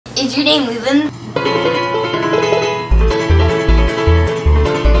Is your name Leland?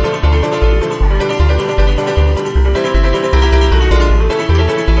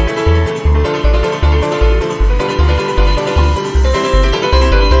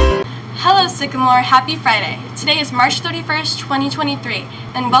 Hello Sycamore, happy Friday. Today is March 31st, 2023,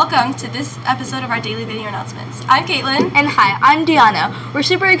 and welcome to this episode of our daily video announcements. I'm Caitlin. And hi, I'm Deanna. We're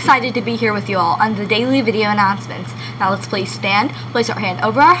super excited to be here with you all on the daily video announcements. Now let's please stand, place our hand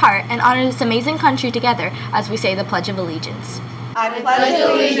over our heart, and honor this amazing country together as we say the Pledge of Allegiance. I pledge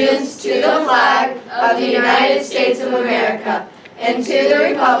allegiance to the flag of the United States of America and to the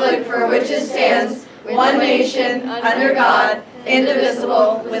republic for which it stands, one nation, under God,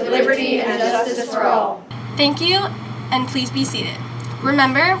 indivisible, with liberty and justice for all. Thank you, and please be seated.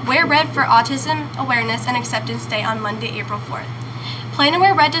 Remember, wear red for Autism Awareness and Acceptance Day on Monday, April 4th. Plan to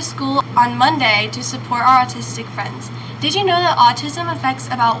wear red to school on Monday to support our autistic friends. Did you know that autism affects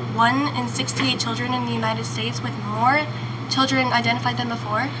about 1 in 68 children in the United States, with more children identified than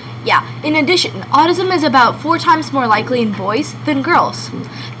before? Yeah, in addition, autism is about 4 times more likely in boys than girls.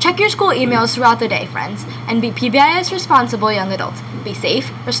 Check your school emails throughout the day, friends, and be PBIS responsible young adults. Be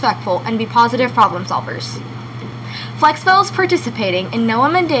safe, respectful, and be positive problem solvers. Flexville is participating in Noah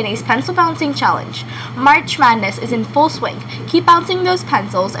Mandani's Pencil Bouncing Challenge. March Madness is in full swing. Keep bouncing those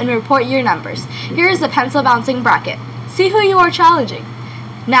pencils and report your numbers. Here is the pencil bouncing bracket. See who you are challenging.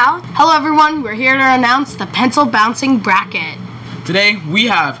 Now, hello everyone, we're here to announce the pencil bouncing bracket. Today we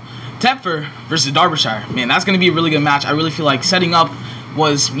have Thetford versus Derbyshire. Man, that's going to be a really good match. I really feel like setting up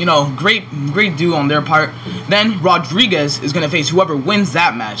was, great do on their part. Then Rodriguez is going to face whoever wins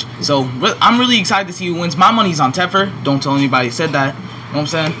that match. So I'm really excited to see who wins. My money's on Thetford. Don't tell anybody I said that. You know what I'm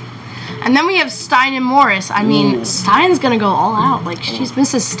saying? And then we have Stein and Morris. I mean, Stein's gonna go all out. Like, she's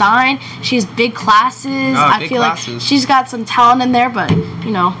Mrs. Stein. She has big classes. I feel like she's got some talent in there, but,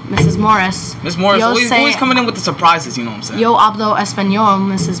 Mrs. Morris. Miss Morris always coming in with the surprises, you know what I'm saying? Yo hablo español,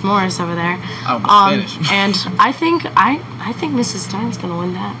 Mrs. Morris over there. Spanish. And I think Mrs. Stein's gonna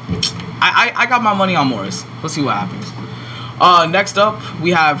win that. I got my money on Morris. Let's see what happens. Next up,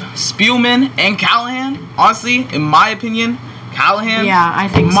 we have Spielman and Callahan. Honestly, in my opinion, Callahan, yeah, I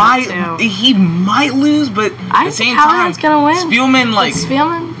think so too. He might lose, but at the same Callahan's gonna win. Spielman,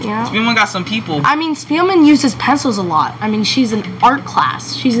 Spielman got some people. I mean, Spielman uses pencils a lot. I mean, she's an art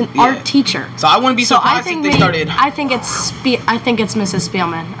class. She's an art teacher. So I wouldn't be surprised if they started. I think it's Mrs.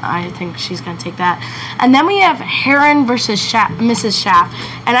 Spielman. I think she's gonna take that. And then we have Heron versus Mrs. Schaff.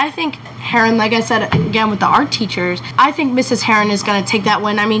 And I think Heron, like I said again with the art teachers, I think Mrs. Heron is gonna take that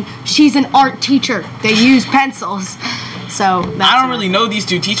win. I mean, she's an art teacher. They use pencils. So I don't really know these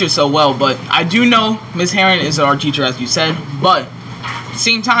two teachers so well, but I do know Miss Heron is our teacher, as you said. But at the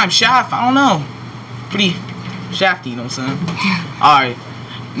same time, Shaft, I don't know. Pretty shafty, you know what I'm saying? Alright.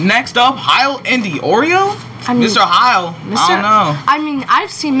 Next up, Heil Indy. Oreo? Mr. Heil. I don't know. I mean,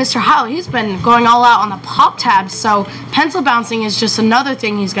 I've seen Mr. Heil. He's been going all out on the pop tabs, so pencil bouncing is just another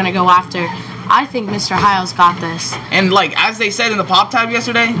thing he's going to go after. I think Mr. Heil's got this. And, as they said in the pop tab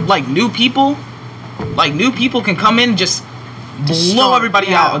yesterday, new people can come in and just blow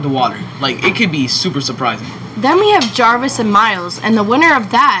everybody out of the water. It could be super surprising. Then we have Jarvis and Miles, and the winner of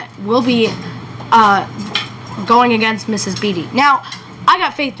that will be going against Mrs. Beatty. Now, I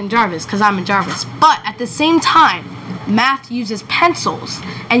got faith in Jarvis because I'm a Jarvis, but at the same time, math uses pencils,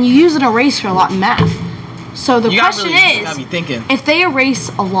 and you use an eraser a lot in math. So the question is, if they erase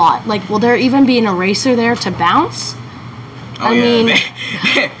a lot, will there even be an eraser there to bounce? I mean,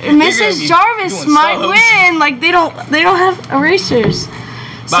 Mrs. Jarvis might win. They don't have erasers.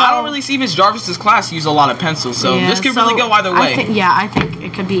 But I don't really see Miss Jarvis's class use a lot of pencils, so this could really go either way. I think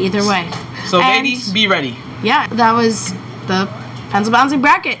it could be either way. So, ladies, be ready. Yeah, that was the pencil bouncing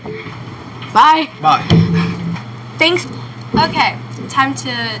bracket. Bye. Bye. Thanks. Okay, time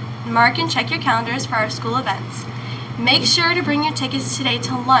to mark and check your calendars for our school events. Make sure to bring your tickets today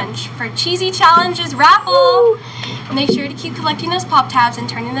to lunch for Cheesy Challenges raffle. Woo! Make sure to keep collecting those pop tabs and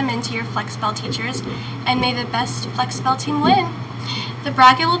turning them into your Flexbell teachers, and may the best Flexbell team win. The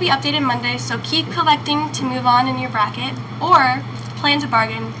bracket will be updated Monday, so keep collecting to move on in your bracket, or plan to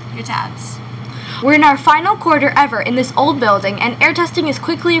bargain your tabs. We're in our final quarter ever in this old building, and air testing is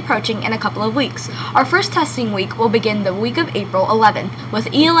quickly approaching in a couple of weeks. Our first testing week will begin the week of April 11th,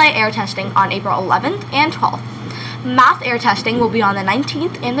 with ELA air testing on April 11th and 12th. Math air testing will be on the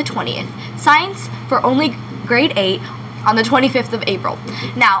 19th and the 20th. Science for only grade 8 on the 25th of April.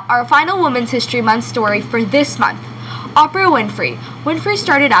 Now, our final Women's History Month story for this month. Oprah Winfrey. Winfrey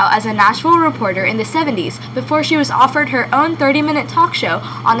started out as a Nashville reporter in the 70s before she was offered her own 30-minute talk show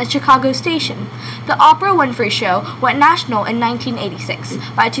on a Chicago station. The Oprah Winfrey Show went national in 1986.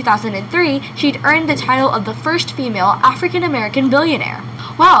 By 2003, she'd earned the title of the first female African-American billionaire.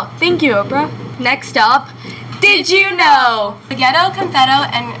 Wow, thank you, Oprah. Next up, did you know? Spaghetto,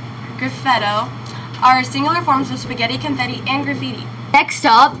 confetto, and graffetto are singular forms of spaghetti, confetti, and graffiti. Next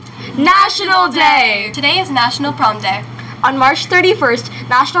up, National Day. Today is National Prom Day. On March 31st,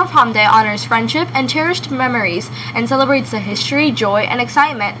 National Prom Day honors friendship and cherished memories and celebrates the history, joy, and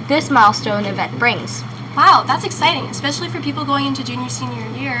excitement this milestone event brings. Wow, that's exciting, especially for people going into junior, senior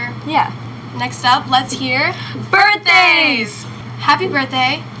year. Yeah. Next up, let's hear Birthdays! Happy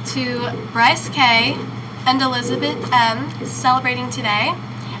birthday to Bryce K. and Elizabeth M. celebrating today.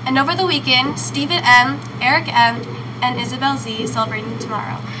 And over the weekend, Stephen M., Eric M., and Isabel Z. celebrating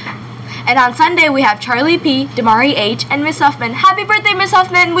tomorrow. And on Sunday, we have Charlie P., Damari H., and Miss Huffman. Happy birthday, Miss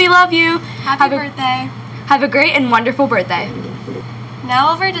Huffman! We love you! Happy birthday! Have a great and wonderful birthday.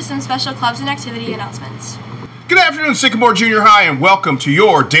 Now over to some special clubs and activity announcements. Good afternoon, Sycamore Junior High, and welcome to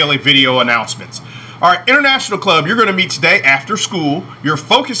your daily video announcements. All right, International Club, you're going to meet today after school. Your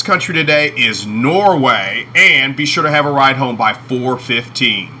focus country today is Norway, and be sure to have a ride home by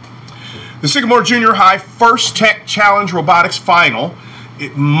 4:15. The Sycamore Junior High First Tech Challenge Robotics Final.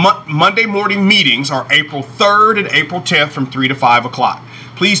 Monday morning meetings are April 3rd and April 10th from 3 to 5 o'clock.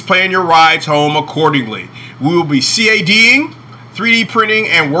 Please plan your rides home accordingly. We will be CADing, 3D printing,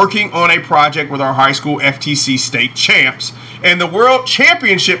 and working on a project with our high school FTC state champs and the World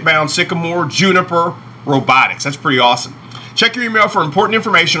Championship bound Sycamore Juniper Robotics. That's pretty awesome. Check your email for important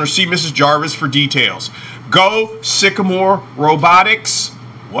information or see Mrs. Jarvis for details. Go Sycamore Robotics.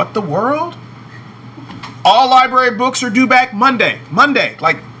 What the world? All library books are due back Monday. Monday,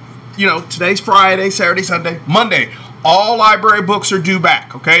 like, you know, today's Friday, Saturday, Sunday, Monday. All library books are due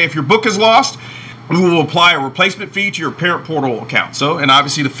back, okay? If your book is lost, we will apply a replacement fee to your parent portal account. So, and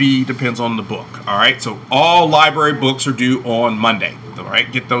obviously the fee depends on the book, all right? So all library books are due on Monday, all right?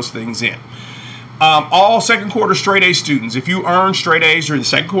 Get those things in. All second quarter straight A students, if you earned straight A's during the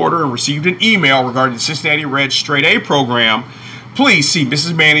second quarter and received an email regarding the Cincinnati Reds straight A program, please see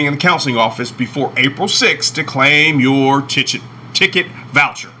Mrs. Manning in the counseling office before April 6th to claim your ticket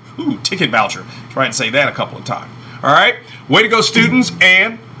voucher. Ooh, ticket voucher. Try and say that a couple of times. All right? Way to go, students,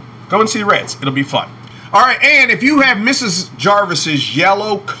 and go and see the Reds. It'll be fun. All right, and if you have Mrs. Jarvis's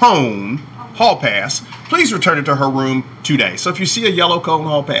yellow cone hall pass, please return it to her room today. So if you see a yellow cone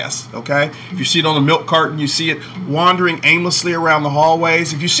hall pass, okay? If you see it on a milk carton, you see it wandering aimlessly around the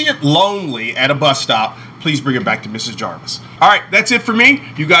hallways, if you see it lonely at a bus stop, please bring it back to Mrs. Jarvis. All right, that's it for me.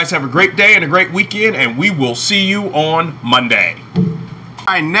 You guys have a great day and a great weekend, and we will see you on Monday.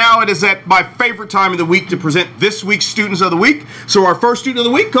 All right, now it is at my favorite time of the week to present this week's Students of the Week. So our first Student of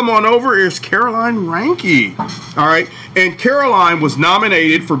the Week, come on over, is Caroline Ranke. All right, and Caroline was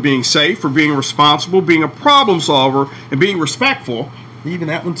nominated for being safe, for being responsible, being a problem solver, and being respectful. Even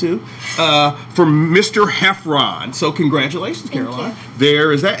that one too, for Mr. Heffron. So congratulations, Caroline.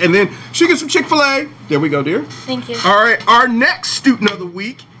 There is that. And then she gets some Chick-fil-A. There we go, dear. Thank you. All right, our next Student of the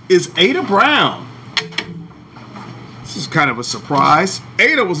Week is Ada Brown. This is kind of a surprise.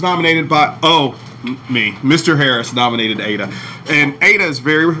 Ada was nominated by, Mr. Harris nominated Ada. And Ada is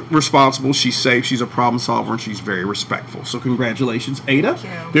very responsible. She's safe. She's a problem solver. And she's very respectful. So congratulations, Ada. Thank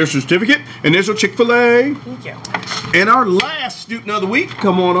you. There's your certificate. And there's your Chick-fil-A. Thank you. And our last Student of the Week,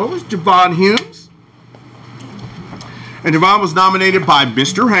 come on over, is Javon Humes. And Javon was nominated by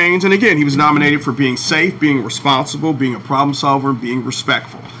Mr. Haynes. And again, he was nominated for being safe, being responsible, being a problem solver, and being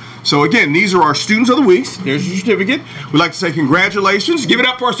respectful. So again, these are our Students of the Week. There's your certificate. We'd like to say congratulations. Give it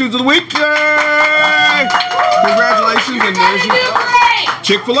up for our Students of the Week. Yay! Congratulations. And there's your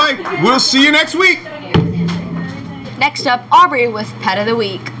Chick-fil-A. We'll see you next week. Next up, Aubrey with Pet of the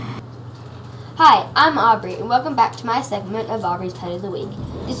Week. Hi, I'm Aubrey, and welcome back to my segment of Aubrey's Pet of the Week.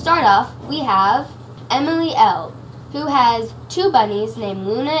 To start off, we have Emily L., who has two bunnies named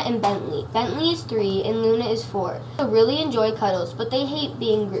Luna and Bentley. Bentley is 3 and Luna is 4. They really enjoy cuddles, but they hate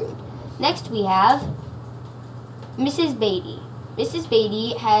being groomed. Next we have Mrs. Beatty. Mrs.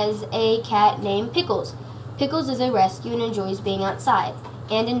 Beatty has a cat named Pickles. Pickles is a rescue and enjoys being outside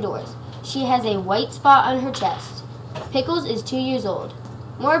and indoors. She has a white spot on her chest. Pickles is 2 years old.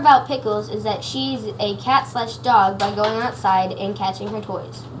 More about Pickles is that she's a cat/dog by going outside and catching her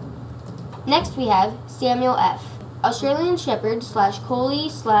toys. Next we have Samuel F., Australian Shepherd /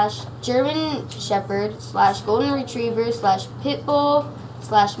 Collie / German Shepherd / Golden Retriever / Pitbull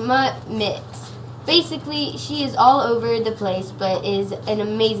 / Mutt Mix. Basically, she is all over the place but is an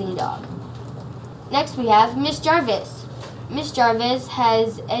amazing dog. Next we have Miss Jarvis. Miss Jarvis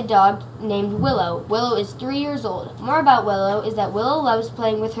has a dog named Willow. Willow is 3 years old. More about Willow is that Willow loves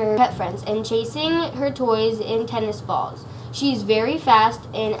playing with her pet friends and chasing her toys in tennis balls. She's very fast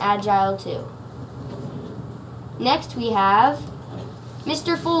and agile too. Next we have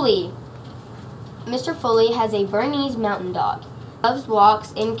Mr. Foley. Mr. Foley has a Bernese mountain dog. He loves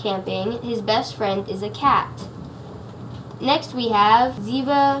walks and camping. His best friend is a cat. Next we have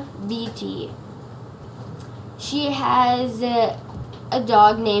Ziva BT. She has a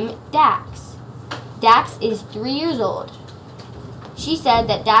dog named Dax. Dax is 3 years old. She said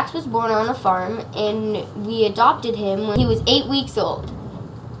that Dax was born on a farm and we adopted him when he was 8 weeks old.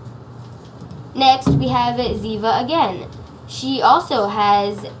 Next we have Ziva again. She also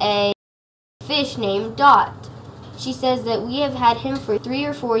has a fish named Dot. She says that we have had him for 3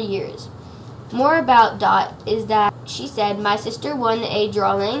 or 4 years. More about Dot is that she said, my sister won a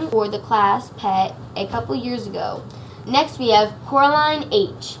drawing for the class pet a couple years ago. Next we have Coraline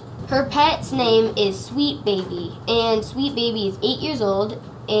H. Her pet's name is Sweet Baby, and Sweet Baby is 8 years old,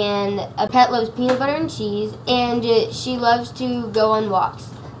 and a pet loves peanut butter and cheese, and she loves to go on walks.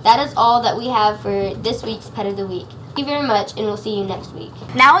 That is all that we have for this week's Pet of the Week. Thank you very much, and we'll see you next week.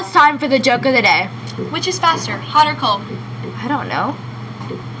 Now it's time for the joke of the day. Which is faster, hot or cold? I don't know.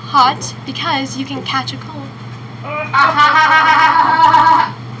 Hot, because you can catch a cold.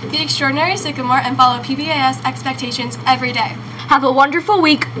 Be extraordinary, Sycamore, and follow PBAS expectations every day. Have a wonderful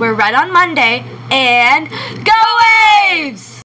week. We're right on Monday. And go Waves!